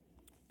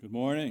Good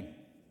morning.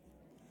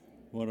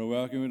 I want to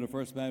welcome you to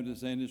First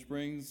Baptist Sandy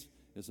Springs.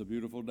 It's a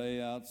beautiful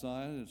day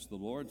outside. It's the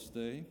Lord's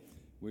Day.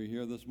 We're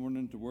here this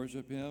morning to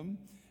worship Him,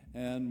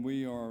 and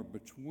we are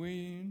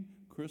between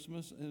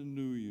Christmas and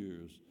New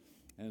Year's.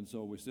 And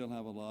so we still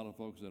have a lot of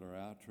folks that are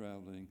out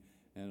traveling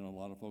and a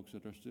lot of folks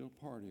that are still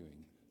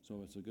partying.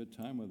 So it's a good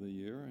time of the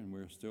year, and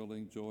we're still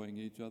enjoying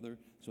each other.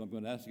 So I'm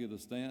going to ask you to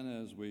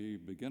stand as we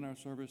begin our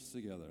service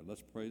together.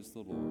 Let's praise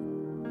the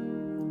Lord.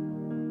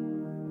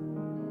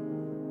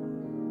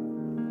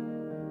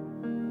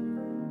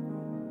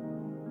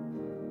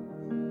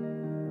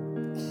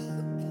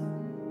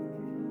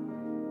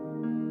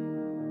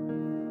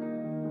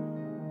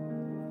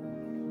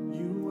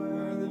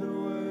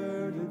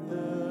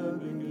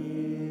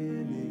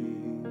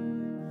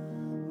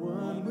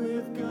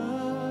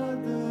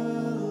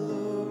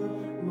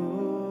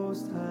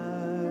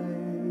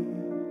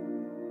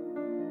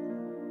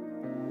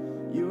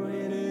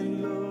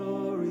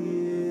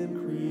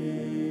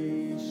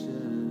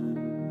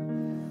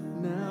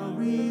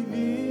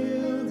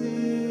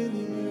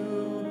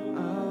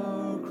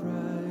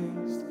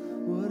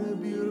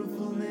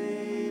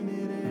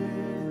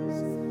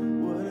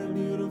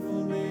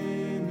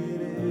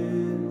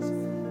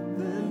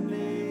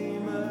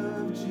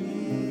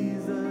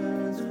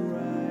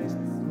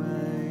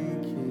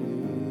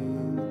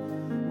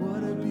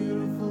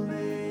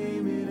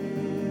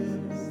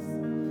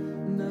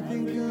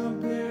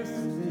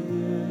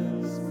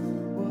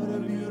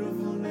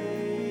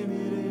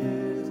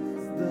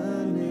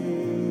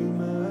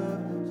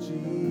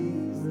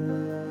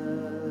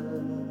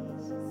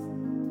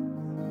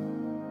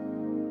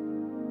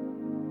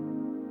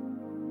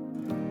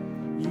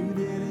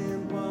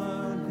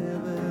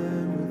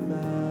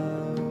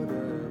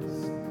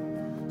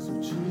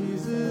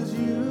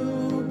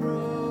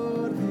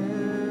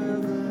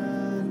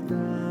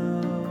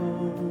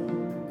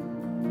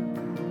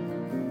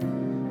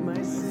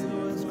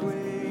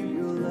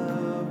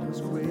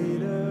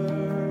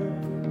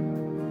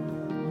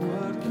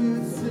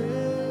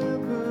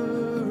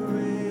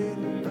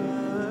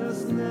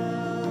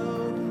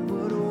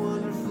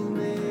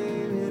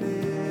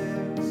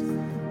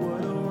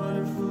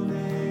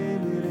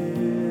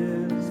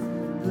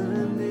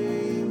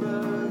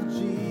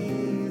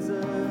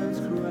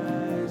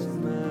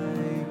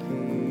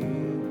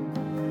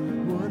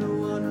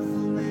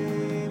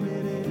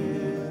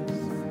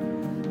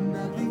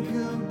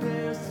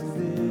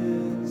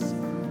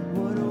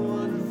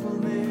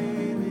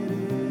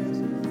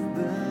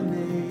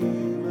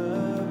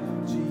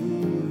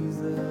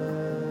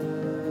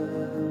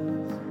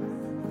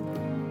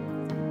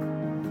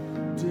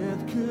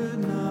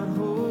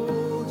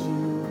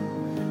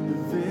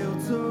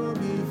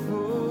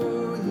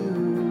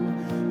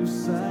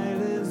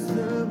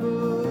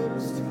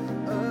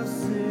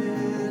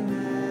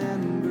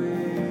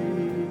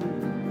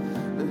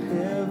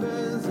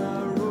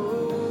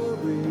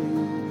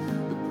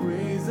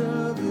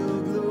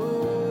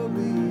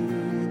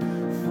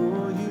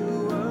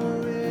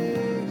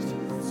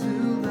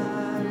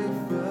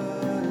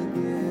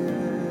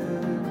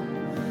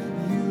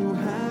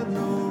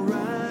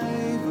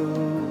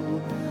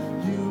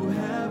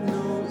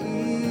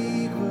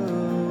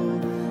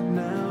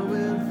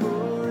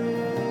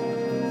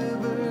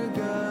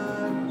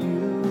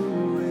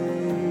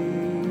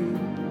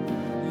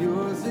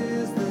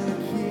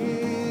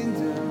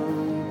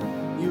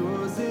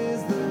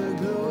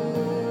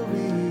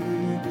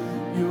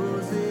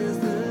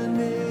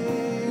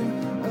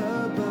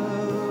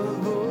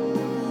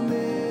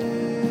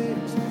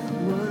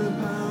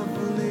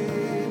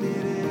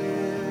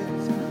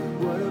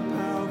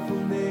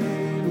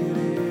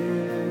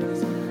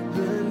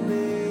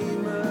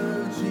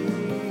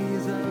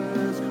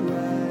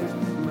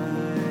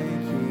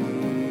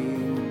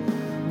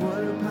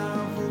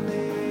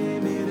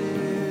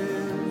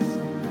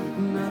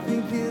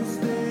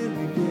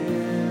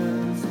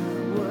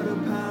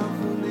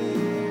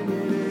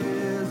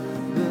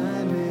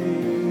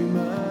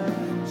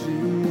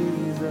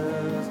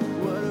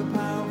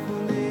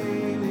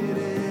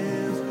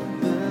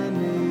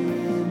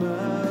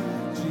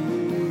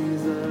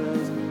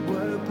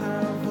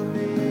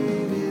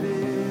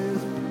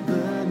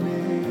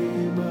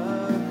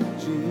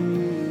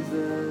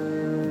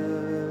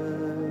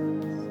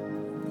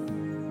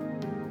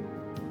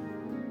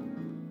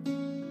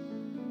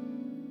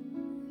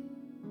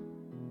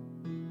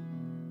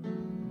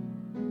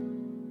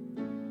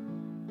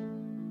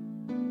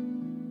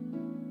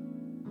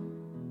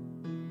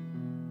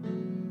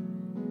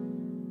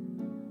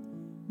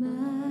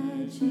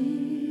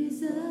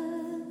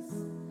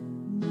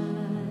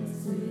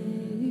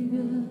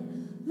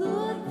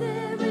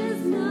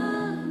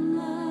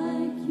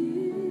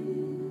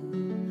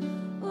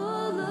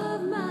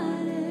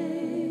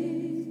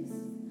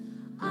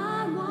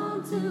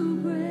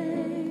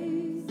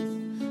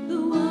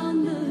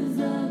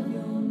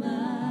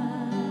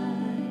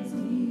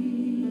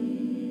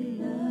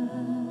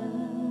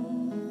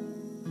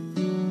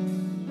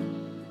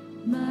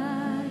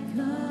 My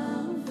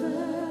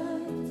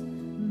comfort,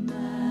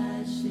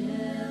 my shelter.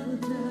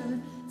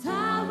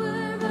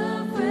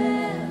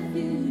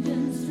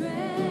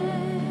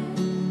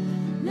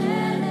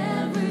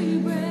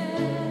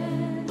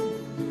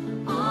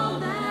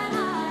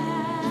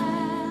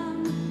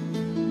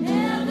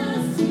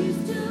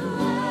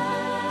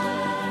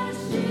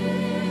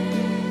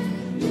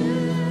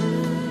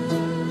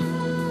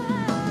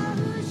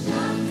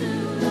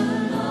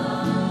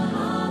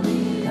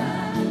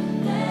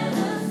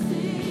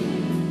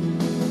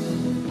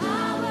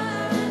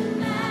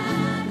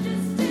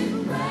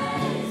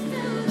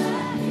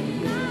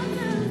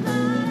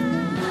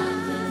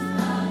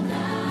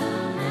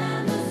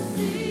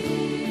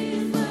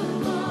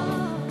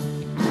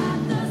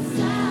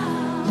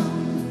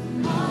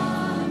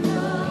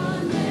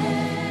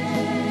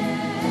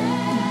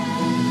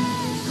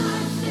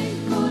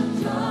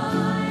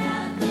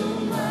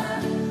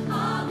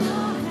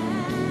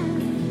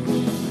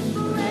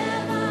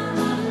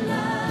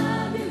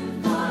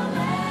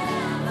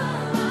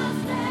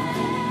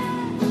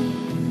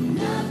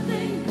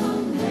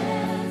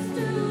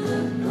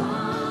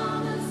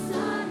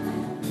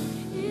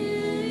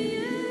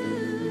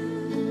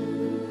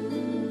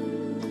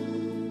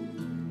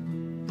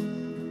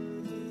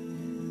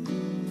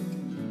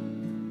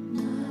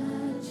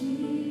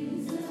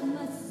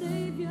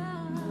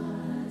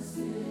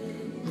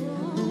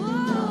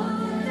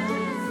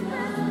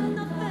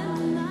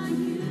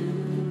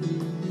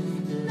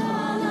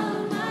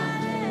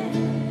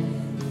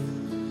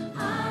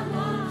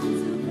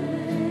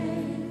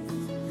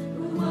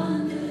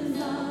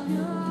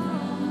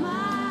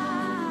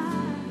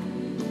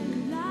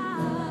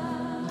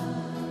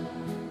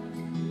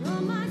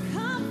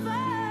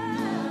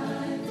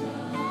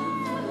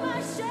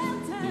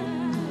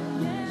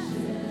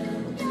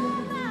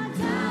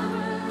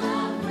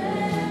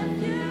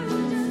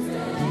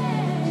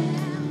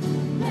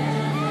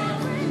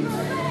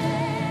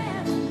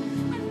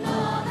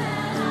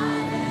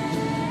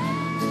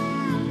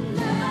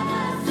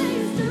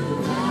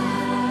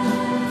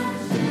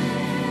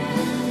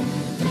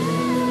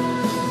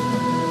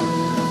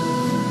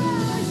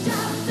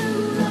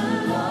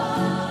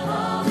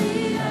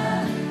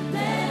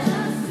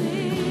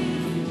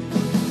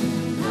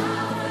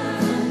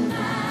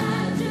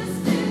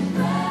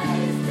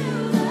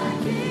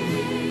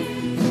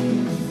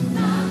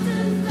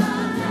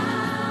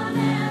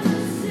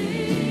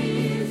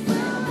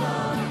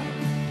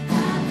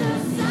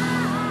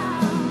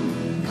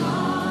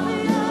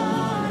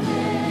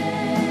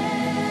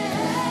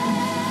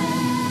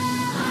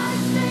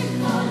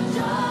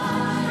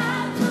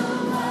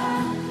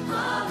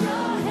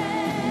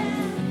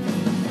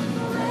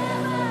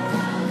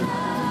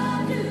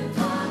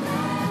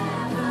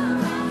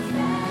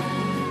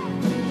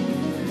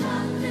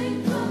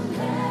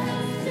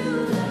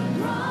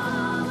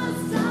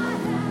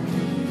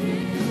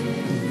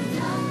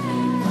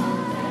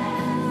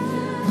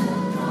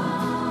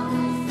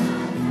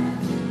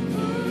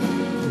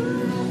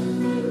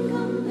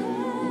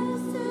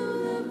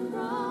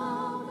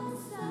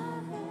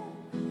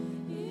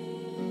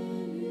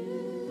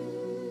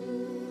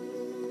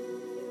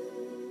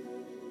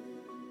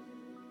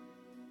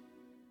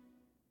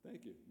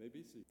 May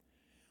be seated.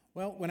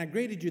 Well, when I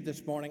greeted you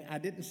this morning, I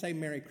didn't say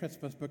Merry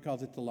Christmas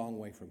because it's a long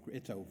way from,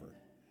 it's over.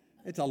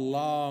 It's a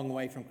long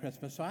way from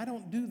Christmas, so I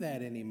don't do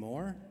that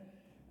anymore.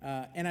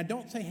 And I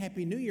don't say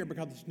Happy New Year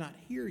because it's not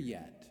here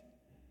yet.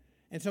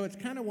 And so it's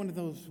kind of one of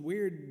those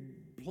weird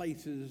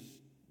places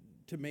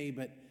to me,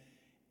 but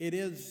it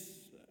is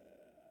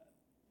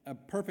a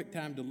perfect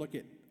time to look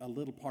at a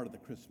little part of the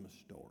Christmas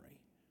story.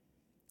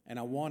 And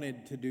I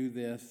wanted to do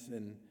this,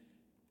 and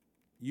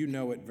you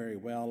know it very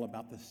well,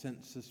 about the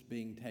census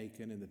being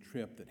taken and the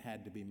trip that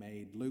had to be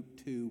made. Luke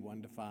 2,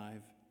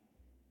 1-5.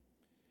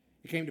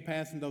 It came to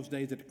pass in those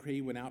days a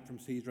decree went out from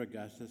Caesar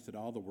Augustus that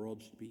all the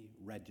world should be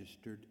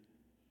registered.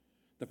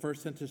 The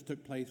first census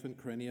took place when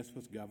Quirinius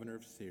was governor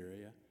of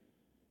Syria.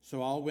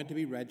 So all went to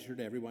be registered,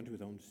 everyone to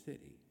his own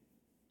city.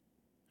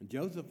 And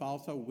Joseph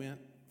also went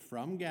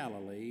from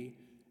Galilee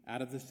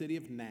out of the city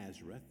of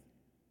Nazareth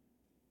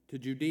to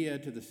Judea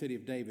to the city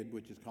of David,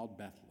 which is called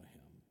Bethlehem,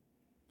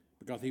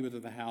 because he was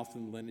of the house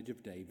and lineage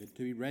of David,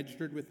 to be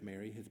registered with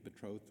Mary, his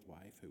betrothed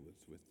wife, who was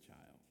with child.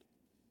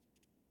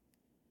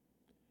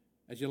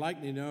 As you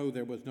likely know,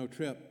 there was no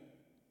trip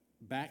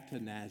back to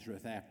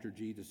Nazareth after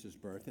Jesus'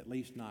 birth, at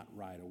least not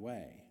right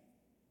away.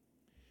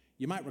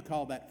 You might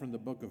recall that from the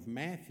book of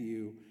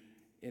Matthew.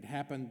 It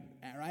happened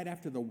right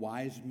after the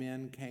wise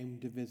men came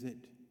to visit,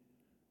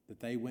 that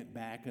they went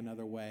back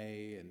another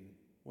way. And,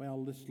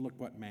 well, let's look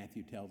what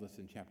Matthew tells us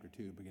in chapter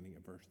 2, beginning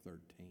at verse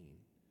 13.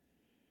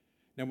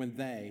 Now when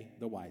they,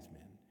 the wise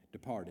men,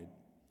 departed,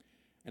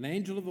 an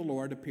angel of the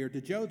Lord appeared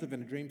to Joseph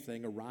in a dream,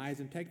 saying, "Arise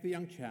and take the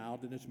young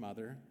child and his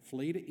mother,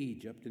 flee to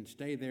Egypt, and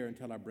stay there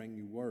until I bring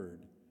you word.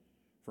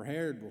 For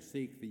Herod will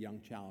seek the young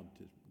child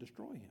to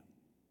destroy him."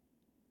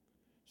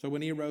 So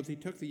when he arose, he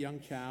took the young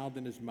child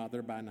and his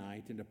mother by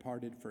night and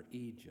departed for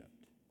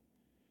Egypt,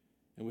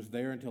 and was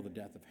there until the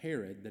death of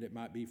Herod, that it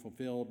might be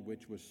fulfilled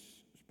which was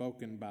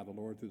spoken by the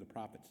Lord through the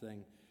prophet,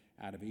 saying,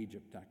 "Out of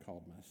Egypt I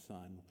called my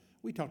son."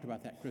 We talked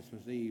about that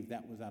Christmas Eve.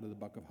 That was out of the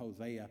book of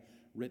Hosea,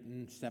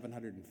 written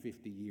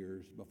 750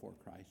 years before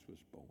Christ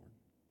was born.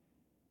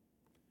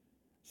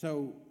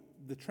 So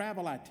the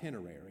travel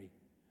itinerary,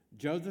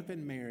 Joseph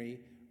and Mary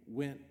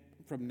went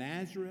from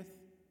Nazareth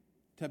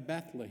to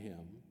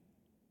Bethlehem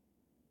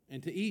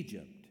and to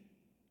Egypt,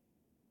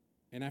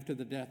 and after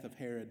the death of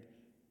Herod,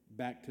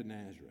 back to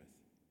Nazareth.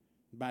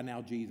 By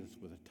now, Jesus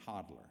was a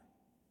toddler.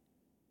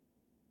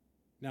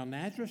 Now,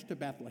 Nazareth to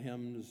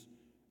Bethlehem's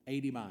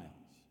 80 miles.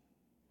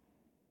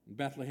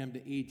 Bethlehem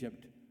to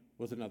Egypt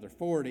was another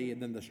 40, and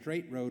then the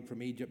straight road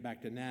from Egypt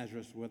back to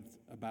Nazareth was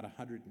about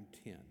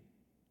 110.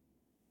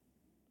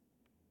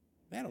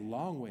 They had a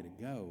long way to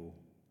go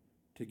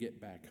to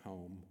get back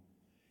home,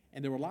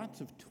 and there were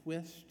lots of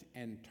twists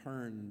and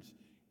turns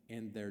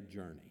in their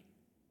journey.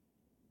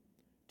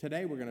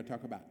 Today we're going to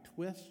talk about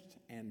twists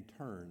and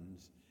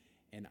turns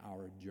in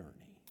our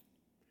journey.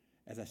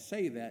 As I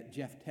say that,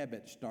 Jeff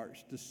Tebbett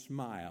starts to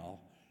smile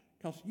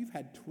because you've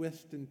had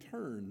twists and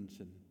turns,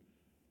 and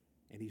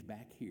he's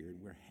back here,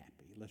 and we're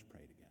happy. Let's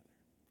pray together.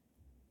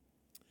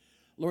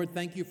 Lord,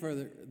 thank you for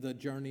the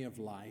journey of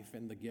life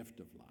and the gift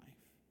of life.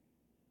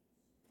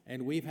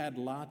 And we've had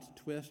lots of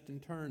twists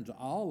and turns,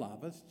 all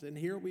of us, and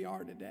here we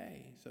are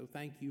today. So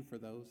thank you for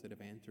those that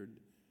have answered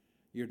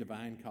your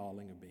divine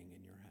calling of being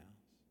in your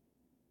house.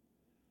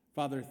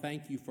 Father,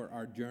 thank you for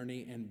our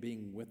journey and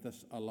being with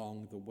us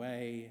along the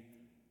way,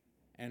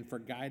 and for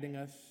guiding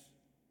us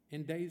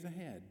in days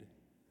ahead.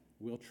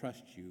 We'll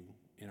trust you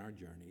in our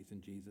journeys. In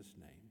Jesus'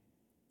 name,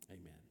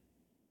 amen.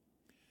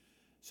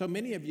 So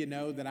many of you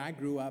know that I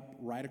grew up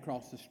right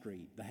across the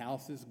street. The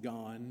house is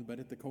gone, but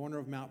at the corner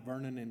of Mount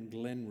Vernon and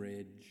Glen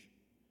Ridge.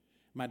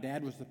 My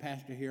dad was the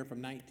pastor here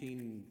from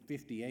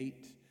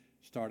 1958,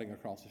 starting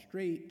across the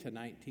street, to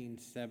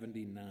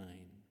 1979.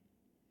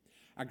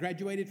 I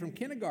graduated from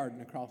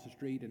kindergarten across the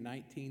street in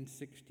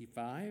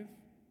 1965.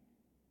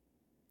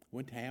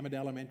 Went to Hammond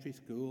Elementary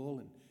School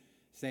and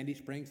Sandy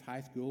Springs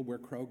High School, where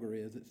Kroger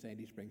is at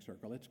Sandy Springs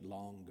Circle. It's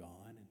long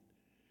gone. And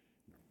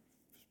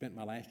spent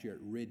my last year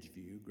at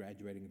Ridgeview,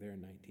 graduating there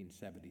in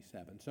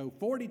 1977. So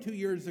 42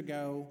 years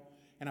ago,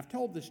 and I've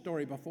told this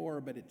story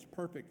before, but it's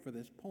perfect for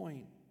this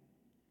point.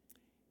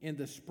 In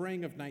the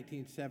spring of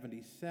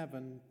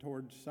 1977,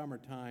 towards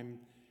summertime,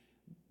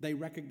 they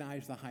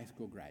recognized the high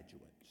school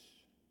graduates.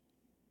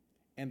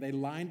 And they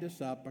lined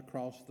us up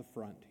across the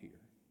front here.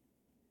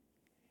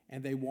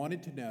 And they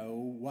wanted to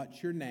know,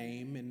 what's your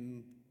name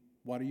and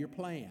what are your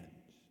plans?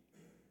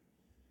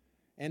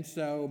 And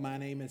so my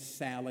name is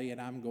Sally, and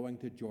I'm going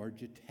to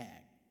Georgia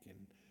Tech.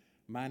 And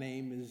my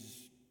name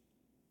is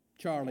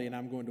Charlie, and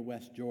I'm going to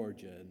West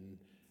Georgia. And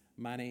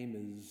my name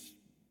is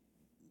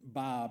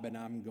Bob, and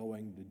I'm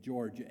going to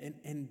Georgia.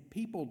 And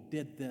people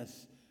did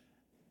this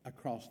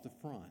across the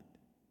front.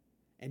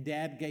 And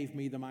Dad gave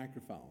me the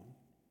microphone.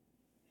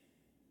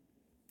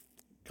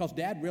 Because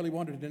Dad really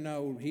wanted to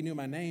know, he knew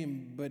my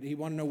name, but he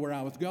wanted to know where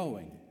I was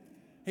going.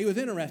 He was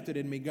interested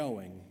in me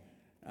going.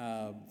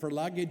 For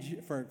luggage,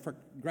 for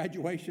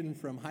graduation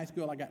from high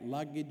school, I got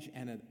luggage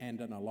and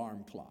an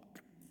alarm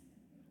clock.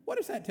 What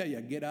does that tell you?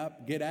 Get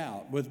up, get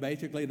out was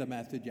basically the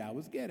message I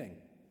was getting.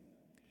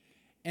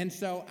 And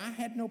so I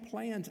had no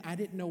plans. I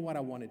didn't know what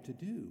I wanted to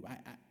do.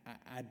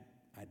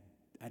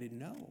 I didn't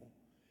know.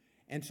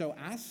 And so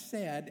I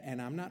said,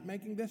 and I'm not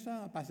making this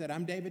up, I said,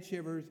 I'm David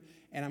Shivers,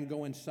 and I'm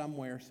going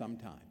somewhere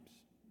sometimes.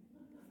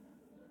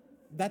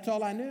 That's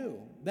all I knew.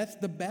 That's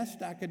the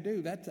best I could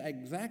do. That's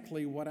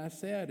exactly what I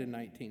said in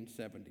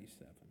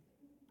 1977.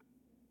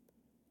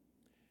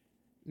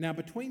 Now,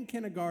 between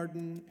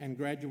kindergarten and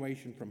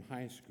graduation from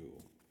high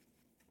school,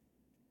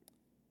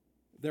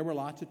 there were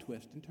lots of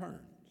twists and turns.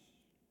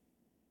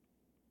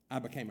 I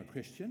became a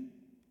Christian,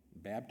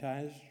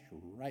 baptized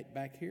right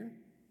back here.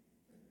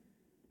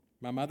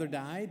 My mother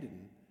died,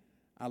 and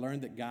I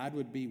learned that God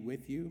would be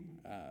with you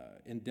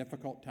in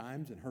difficult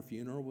times, and her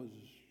funeral was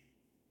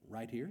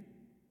right here.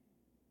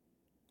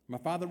 My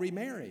father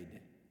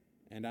remarried,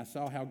 and I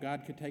saw how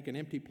God could take an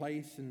empty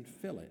place and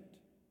fill it.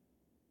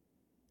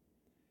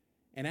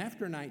 And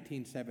after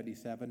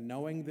 1977,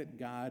 knowing that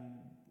God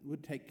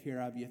would take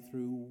care of you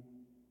through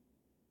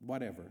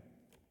whatever,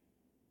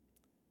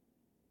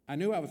 I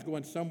knew I was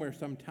going somewhere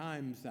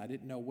sometimes. I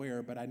didn't know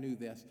where, but I knew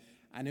this.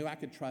 I knew I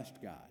could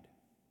trust God.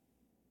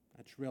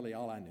 That's really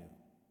all I knew.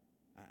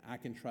 I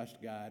can trust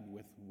God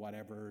with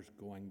whatever's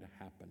going to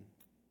happen.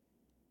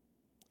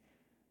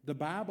 The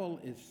Bible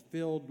is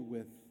filled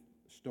with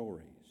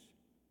stories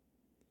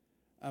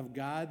of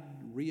God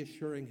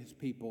reassuring his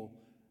people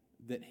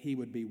that he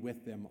would be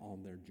with them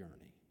on their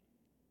journey.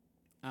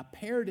 I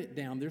pared it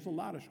down. There's a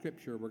lot of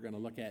scripture we're going to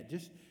look at.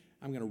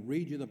 I'm going to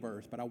read you the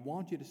verse, but I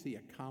want you to see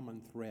a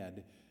common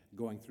thread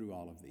going through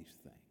all of these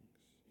things.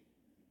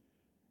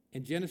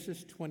 In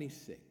Genesis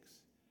 26,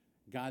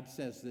 God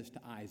says this to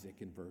Isaac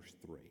in verse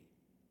 3.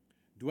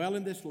 Dwell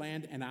in this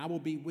land, and I will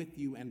be with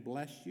you and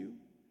bless you.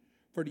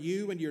 For to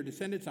you and your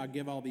descendants I'll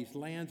give all these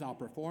lands. I'll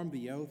perform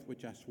the oath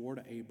which I swore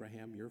to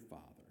Abraham your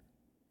father.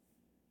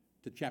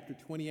 To chapter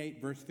 28,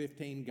 verse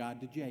 15,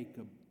 God to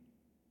Jacob.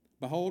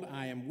 Behold,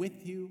 I am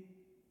with you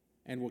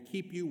and will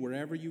keep you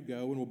wherever you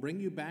go and will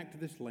bring you back to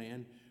this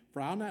land,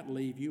 for I'll not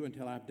leave you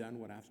until I've done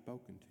what I've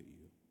spoken to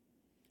you.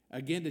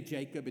 Again to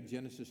Jacob in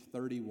Genesis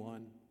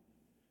 31.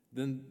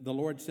 Then the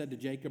Lord said to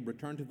Jacob,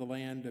 return to the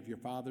land of your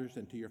fathers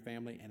and to your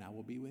family, and I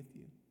will be with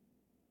you.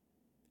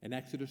 In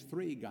Exodus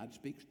 3, God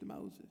speaks to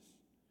Moses.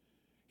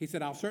 He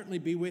said, I'll certainly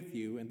be with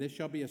you, and this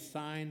shall be a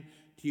sign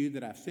to you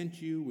that I've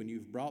sent you. When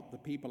you've brought the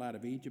people out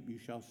of Egypt, you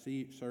shall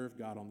serve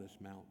God on this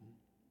mountain.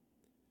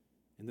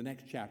 In the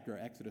next chapter,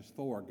 Exodus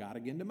 4, God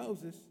again to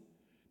Moses.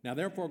 Now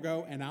therefore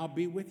go, and I'll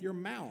be with your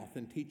mouth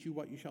and teach you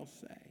what you shall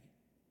say.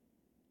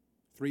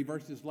 3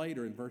 verses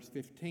later, in verse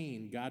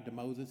 15, God to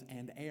Moses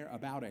and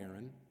about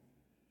Aaron.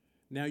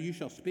 Now you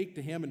shall speak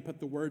to him and put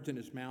the words in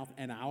his mouth,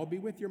 and I will be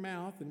with your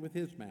mouth and with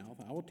his mouth.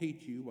 I will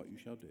teach you what you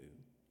shall do.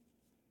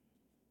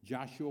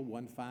 Joshua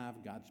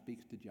 1:5, God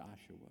speaks to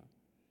Joshua.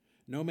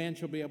 No man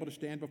shall be able to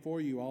stand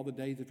before you all the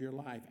days of your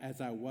life.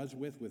 As I was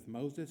with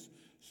Moses,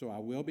 so I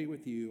will be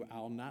with you.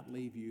 I'll not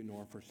leave you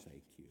nor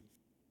forsake you.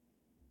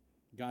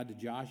 God to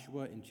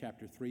Joshua in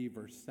chapter 3,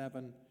 verse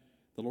 7.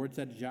 The Lord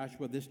said to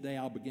Joshua, this day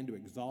I'll begin to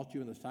exalt you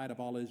in the sight of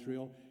all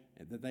Israel,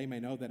 and that they may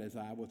know that as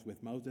I was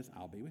with Moses,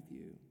 I'll be with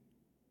you.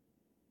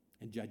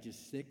 In Judges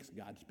 6,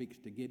 God speaks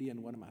to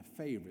Gideon, one of my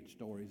favorite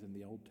stories in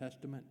the Old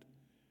Testament.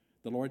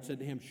 The Lord said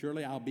to him,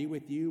 surely I'll be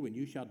with you, and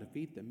you shall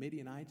defeat the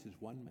Midianites as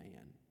one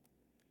man.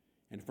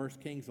 In 1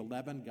 Kings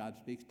 11, God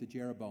speaks to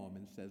Jeroboam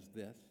and says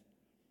this,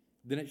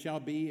 then it shall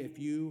be, if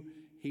you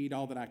heed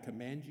all that I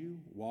command you,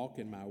 walk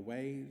in my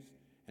ways,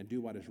 and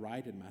do what is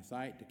right in my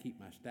sight, to keep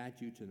my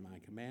statutes and my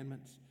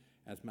commandments,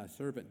 as my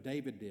servant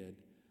David did,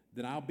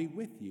 then I'll be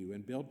with you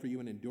and build for you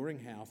an enduring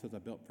house as I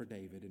built for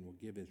David, and will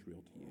give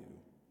Israel to you.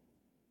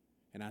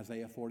 In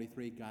Isaiah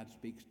 43, God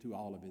speaks to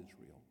all of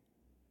Israel.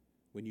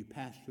 When you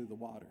pass through the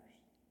waters,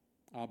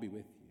 I'll be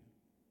with you.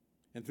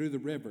 And through the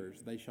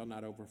rivers, they shall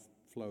not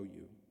overflow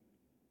you.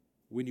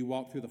 When you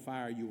walk through the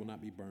fire, you will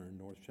not be burned,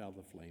 nor shall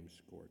the flames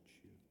scorch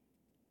you.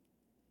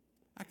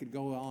 I could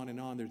go on and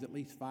on. There's at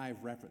least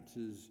 5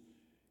 references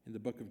in the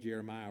book of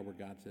Jeremiah where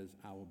God says,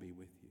 I will be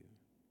with you.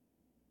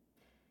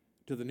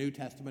 To the New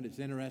Testament, it's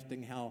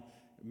interesting how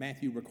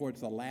Matthew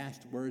records the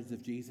last words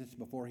of Jesus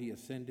before he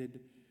ascended.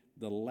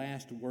 The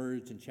last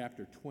words in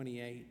chapter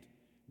 28,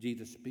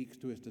 Jesus speaks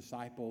to his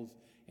disciples,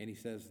 and he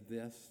says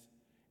this,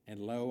 and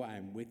lo, I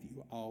am with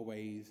you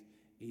always,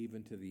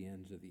 even to the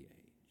ends of the age.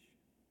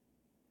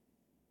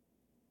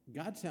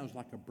 God sounds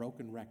like a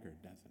broken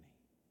record, doesn't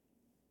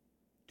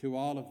he? To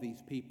all of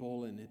these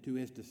people and to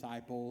his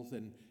disciples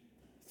and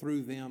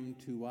through them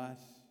to us.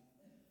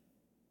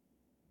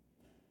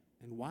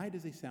 And why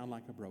does he sound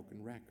like a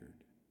broken record?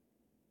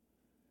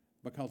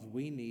 Because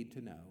we need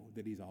to know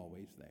that he's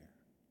always there.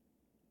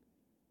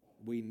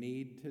 We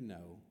need to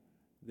know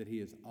that he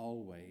is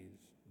always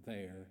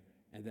there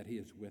and that he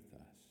is with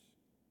us.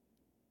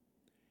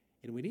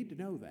 And we need to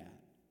know that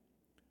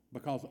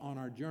because on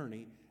our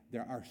journey,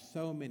 there are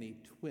so many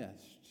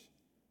twists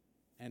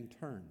and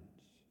turns.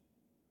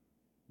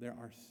 There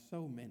are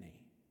so many.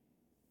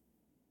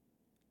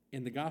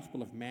 In the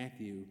Gospel of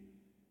Matthew,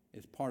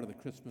 as part of the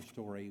Christmas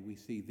story, we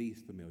see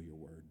these familiar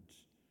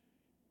words.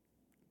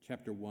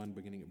 chapter 1,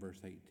 beginning at verse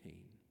 18.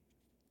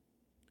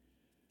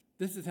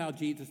 This is how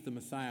Jesus the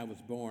Messiah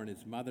was born.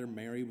 His mother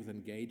Mary was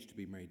engaged to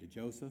be married to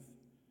Joseph.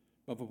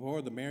 But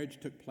before the marriage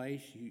took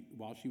place,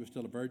 while she was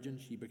still a virgin,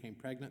 she became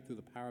pregnant through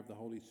the power of the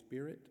Holy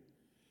Spirit.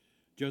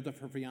 Joseph,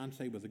 her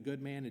fiance, was a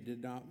good man and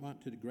did not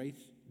want to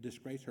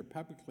disgrace her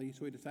publicly,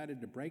 so he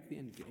decided to break the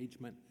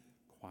engagement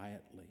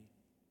quietly.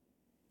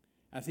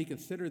 As he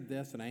considered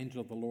this, an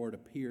angel of the Lord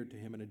appeared to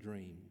him in a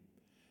dream.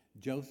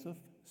 "Joseph,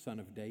 son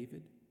of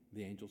David,"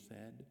 the angel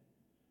said,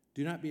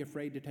 "do not be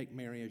afraid to take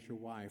Mary as your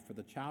wife, for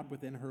the child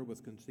within her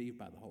was conceived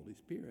by the Holy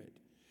Spirit.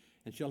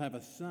 And she'll have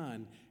a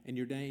son, and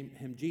you name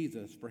him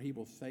Jesus, for he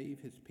will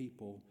save his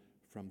people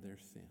from their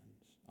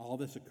sins." All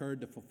this occurred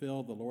to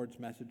fulfill the Lord's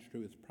message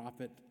through his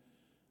prophet.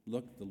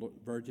 "Look, the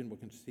virgin will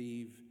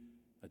conceive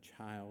a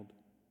child,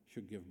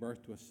 she'll give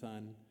birth to a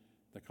son.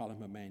 They call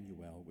him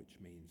Emmanuel, which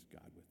means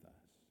God with us."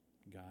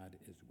 God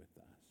is with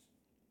us.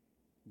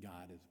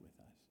 God is with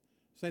us.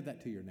 Say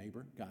that to your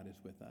neighbor. God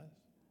is with us.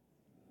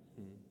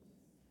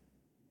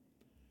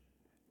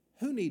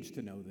 Who needs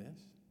to know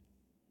this?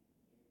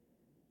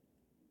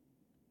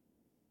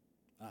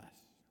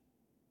 Us.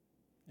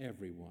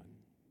 Everyone.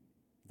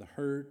 The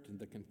hurt and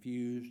the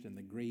confused and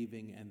the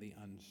grieving and the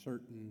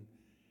uncertain,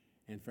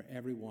 and for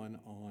everyone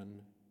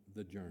on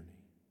the journey.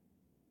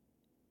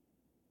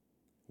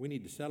 We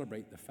need to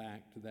celebrate the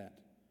fact that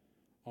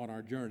on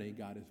our journey,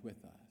 God is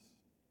with us.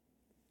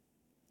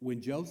 When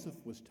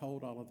Joseph was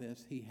told all of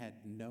this, he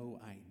had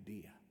no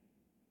idea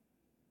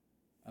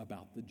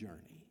about the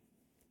journey.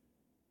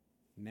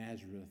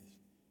 Nazareth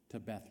to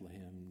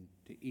Bethlehem,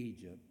 to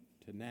Egypt,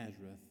 to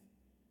Nazareth,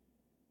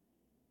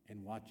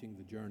 and watching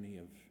the journey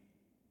of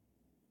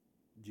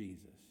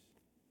Jesus.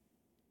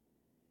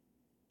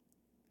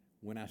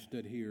 When I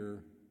stood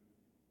here,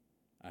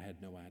 I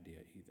had no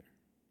idea either.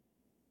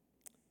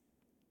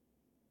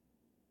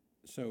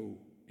 So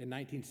in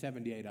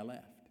 1978, I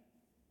left.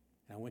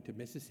 I went to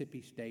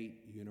Mississippi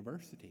State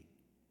University.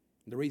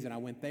 The reason I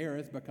went there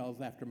is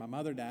because after my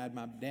mother died,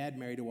 my dad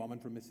married a woman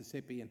from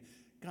Mississippi, and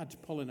God's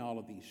pulling all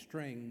of these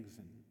strings.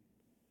 And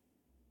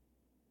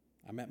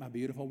I met my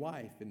beautiful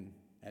wife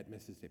at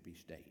Mississippi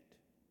State,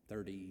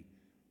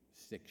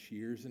 36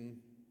 years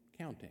and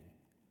counting.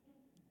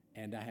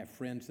 And I have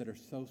friends that are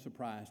so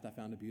surprised I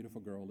found a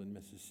beautiful girl in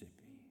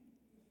Mississippi.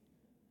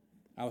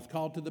 I was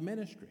called to the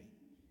ministry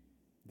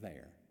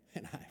there.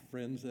 And I have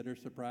friends that are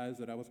surprised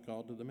that I was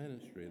called to the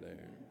ministry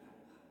there.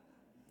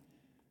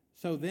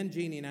 So then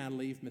Jeannie and I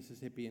leave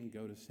Mississippi and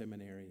go to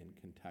seminary in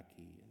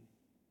Kentucky. And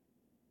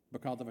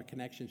because of a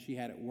connection she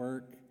had at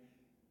work,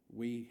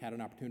 we had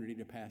an opportunity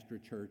to pastor a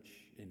church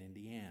in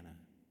Indiana.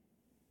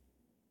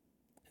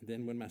 And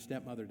then when my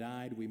stepmother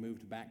died, we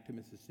moved back to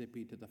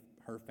Mississippi to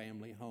her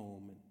family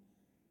home. And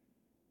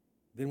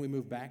then we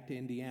moved back to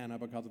Indiana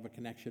because of a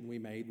connection we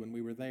made when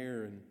we were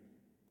there. And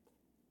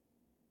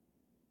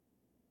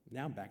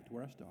now I'm back to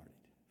where I started.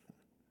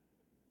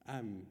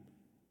 I'm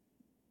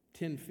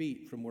 10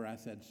 feet from where I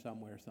said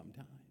somewhere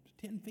sometimes.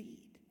 10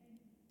 feet.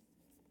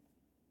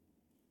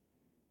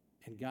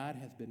 And God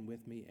has been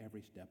with me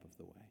every step of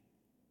the way.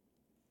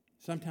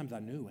 Sometimes I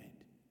knew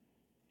it,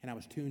 and I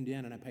was tuned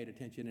in and I paid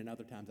attention, and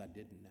other times I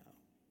didn't know.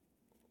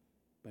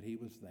 But he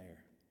was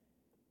there.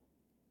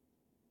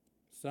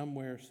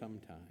 Somewhere,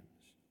 sometimes.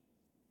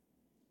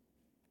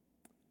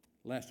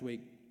 Last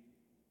week,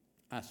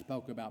 I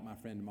spoke about my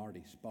friend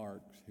Marty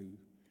Sparks, who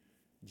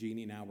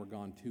Jeannie and I were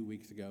gone 2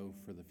 weeks ago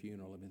for the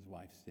funeral of his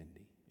wife,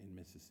 Cindy, in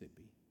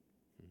Mississippi.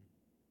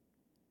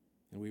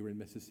 And we were in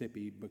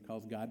Mississippi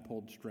because God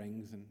pulled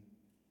strings and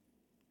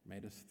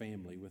made us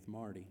family with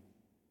Marty.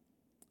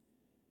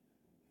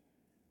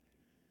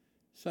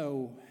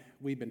 So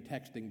we've been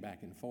texting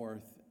back and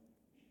forth,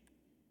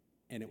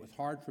 and it was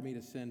hard for me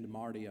to send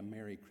Marty a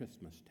Merry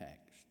Christmas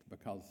text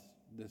because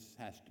this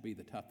has to be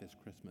the toughest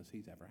Christmas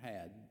he's ever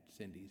had.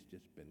 Cindy's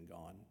just been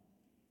gone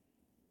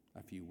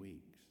a few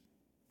weeks.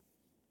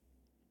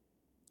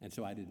 And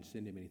so I didn't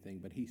send him anything,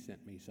 but he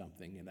sent me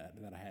something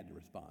that I had to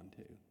respond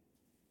to.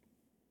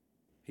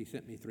 He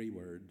sent me 3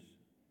 words: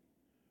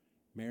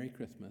 Merry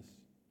Christmas,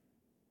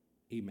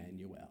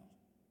 Emmanuel.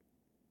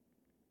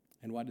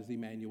 And what does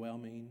Emmanuel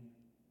mean?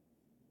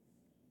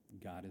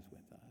 God is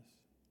with us.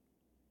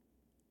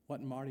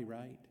 Wasn't Marty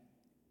right?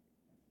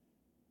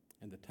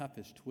 In the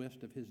toughest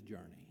twist of his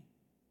journey,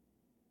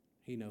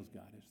 he knows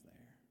God is there.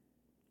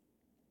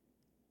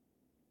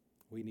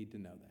 We need to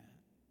know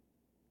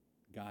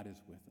that. God is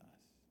with us.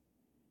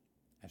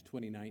 As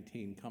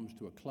 2019 comes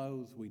to a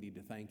close, we need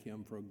to thank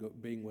him for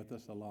being with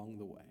us along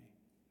the way.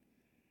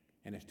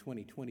 And as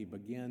 2020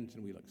 begins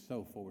and we look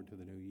so forward to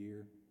the new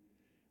year,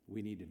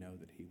 we need to know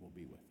that he will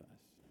be with us.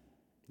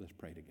 Let's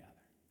pray together.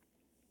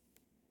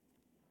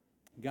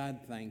 God,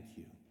 thank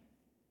you.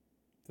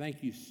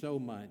 Thank you so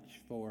much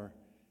for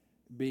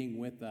being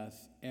with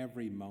us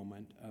every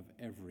moment of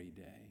every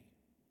day.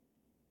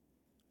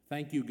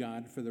 Thank you,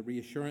 God, for the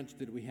reassurance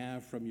that we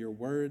have from your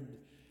word.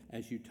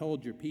 As you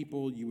told your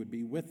people you would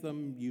be with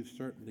them, you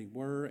certainly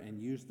were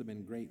and used them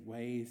in great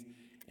ways.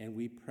 And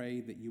we pray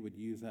that you would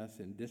use us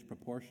in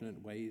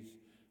disproportionate ways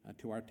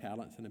to our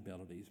talents and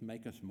abilities.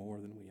 Make us more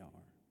than we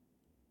are.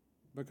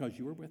 Because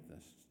you are with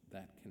us,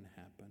 that can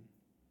happen.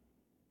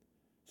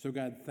 So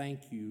God,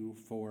 thank you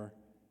for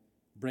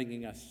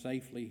bringing us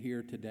safely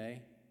here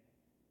today,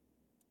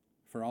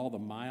 for all the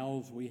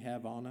miles we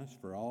have on us,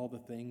 for all the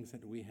things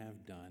that we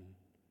have done.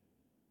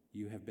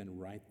 You have been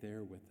right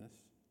there with us.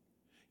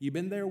 You've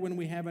been there when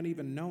we haven't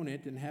even known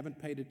it and haven't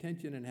paid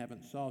attention and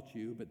haven't sought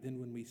you, but then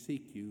when we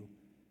seek you,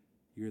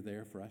 you're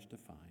there for us to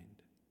find.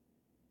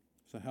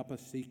 So help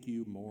us seek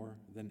you more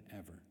than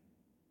ever,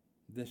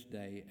 this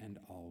day and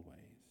always.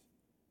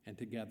 And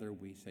together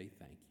we say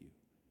thank you.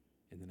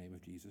 In the name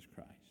of Jesus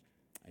Christ,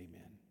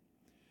 amen.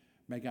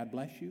 May God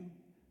bless you.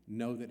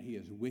 Know that he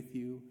is with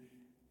you.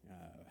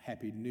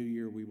 Happy New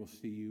Year. We will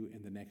see you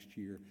in the next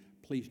year.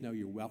 Please know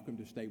you're welcome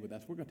to stay with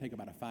us. We're going to take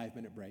about a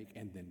 5-minute break,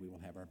 and then we will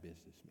have our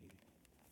business meeting.